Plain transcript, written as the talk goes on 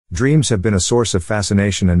Dreams have been a source of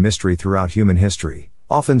fascination and mystery throughout human history,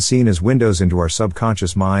 often seen as windows into our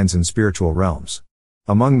subconscious minds and spiritual realms.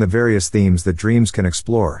 Among the various themes that dreams can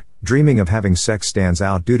explore, dreaming of having sex stands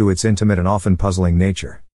out due to its intimate and often puzzling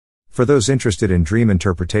nature. For those interested in dream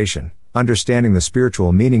interpretation, understanding the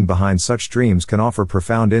spiritual meaning behind such dreams can offer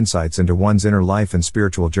profound insights into one's inner life and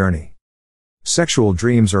spiritual journey. Sexual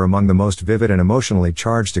dreams are among the most vivid and emotionally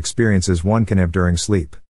charged experiences one can have during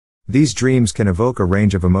sleep. These dreams can evoke a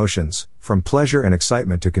range of emotions, from pleasure and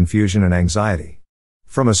excitement to confusion and anxiety.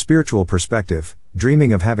 From a spiritual perspective,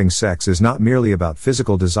 dreaming of having sex is not merely about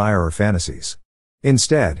physical desire or fantasies.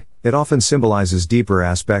 Instead, it often symbolizes deeper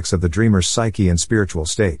aspects of the dreamer's psyche and spiritual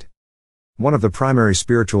state. One of the primary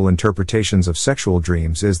spiritual interpretations of sexual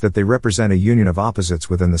dreams is that they represent a union of opposites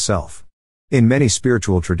within the self. In many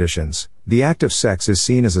spiritual traditions, the act of sex is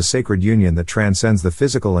seen as a sacred union that transcends the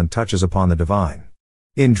physical and touches upon the divine.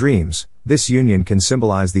 In dreams, this union can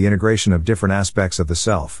symbolize the integration of different aspects of the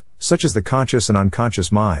self, such as the conscious and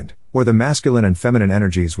unconscious mind, or the masculine and feminine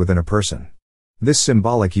energies within a person. This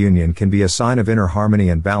symbolic union can be a sign of inner harmony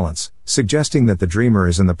and balance, suggesting that the dreamer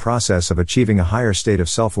is in the process of achieving a higher state of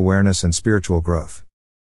self-awareness and spiritual growth.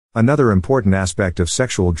 Another important aspect of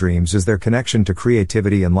sexual dreams is their connection to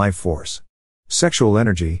creativity and life force. Sexual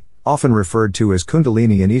energy, often referred to as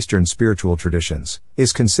Kundalini in Eastern spiritual traditions,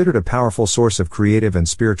 is considered a powerful source of creative and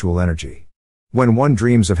spiritual energy. When one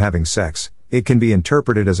dreams of having sex, it can be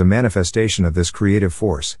interpreted as a manifestation of this creative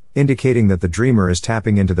force, indicating that the dreamer is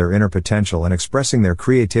tapping into their inner potential and expressing their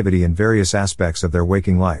creativity in various aspects of their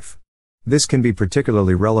waking life. This can be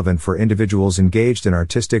particularly relevant for individuals engaged in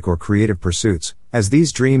artistic or creative pursuits, as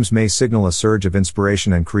these dreams may signal a surge of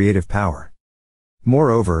inspiration and creative power.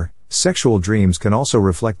 Moreover, sexual dreams can also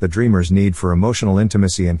reflect the dreamer's need for emotional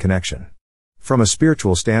intimacy and connection. From a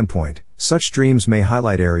spiritual standpoint, such dreams may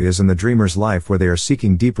highlight areas in the dreamer's life where they are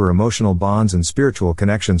seeking deeper emotional bonds and spiritual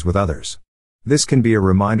connections with others. This can be a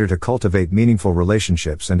reminder to cultivate meaningful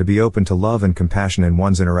relationships and to be open to love and compassion in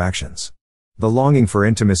one's interactions. The longing for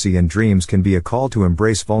intimacy in dreams can be a call to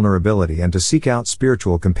embrace vulnerability and to seek out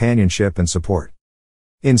spiritual companionship and support.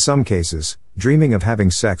 In some cases, dreaming of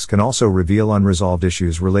having sex can also reveal unresolved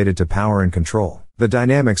issues related to power and control. The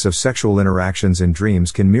dynamics of sexual interactions in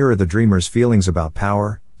dreams can mirror the dreamer's feelings about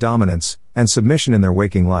power, dominance, and submission in their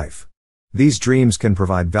waking life. These dreams can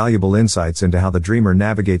provide valuable insights into how the dreamer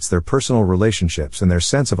navigates their personal relationships and their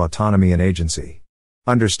sense of autonomy and agency.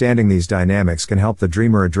 Understanding these dynamics can help the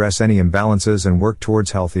dreamer address any imbalances and work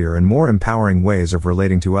towards healthier and more empowering ways of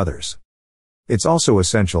relating to others. It's also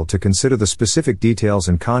essential to consider the specific details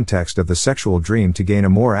and context of the sexual dream to gain a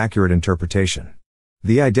more accurate interpretation.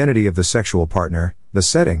 The identity of the sexual partner, the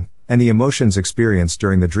setting, and the emotions experienced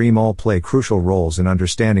during the dream all play crucial roles in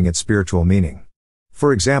understanding its spiritual meaning.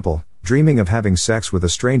 For example, dreaming of having sex with a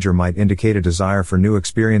stranger might indicate a desire for new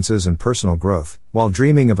experiences and personal growth, while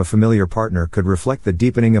dreaming of a familiar partner could reflect the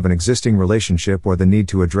deepening of an existing relationship or the need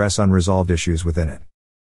to address unresolved issues within it.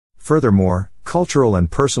 Furthermore, cultural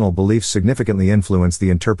and personal beliefs significantly influence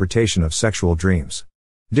the interpretation of sexual dreams.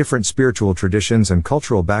 Different spiritual traditions and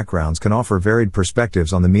cultural backgrounds can offer varied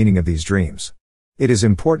perspectives on the meaning of these dreams. It is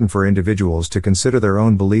important for individuals to consider their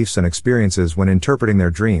own beliefs and experiences when interpreting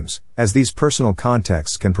their dreams, as these personal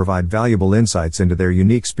contexts can provide valuable insights into their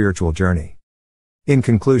unique spiritual journey. In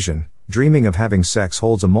conclusion, dreaming of having sex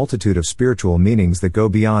holds a multitude of spiritual meanings that go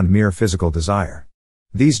beyond mere physical desire.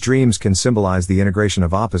 These dreams can symbolize the integration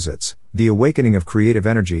of opposites, the awakening of creative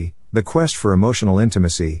energy, the quest for emotional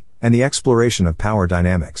intimacy, and the exploration of power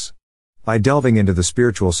dynamics. By delving into the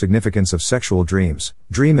spiritual significance of sexual dreams,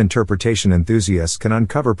 dream interpretation enthusiasts can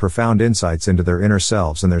uncover profound insights into their inner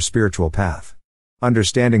selves and their spiritual path.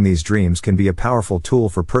 Understanding these dreams can be a powerful tool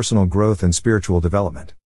for personal growth and spiritual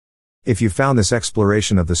development. If you found this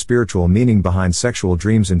exploration of the spiritual meaning behind sexual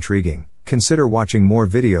dreams intriguing, consider watching more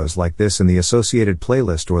videos like this in the associated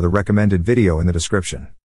playlist or the recommended video in the description.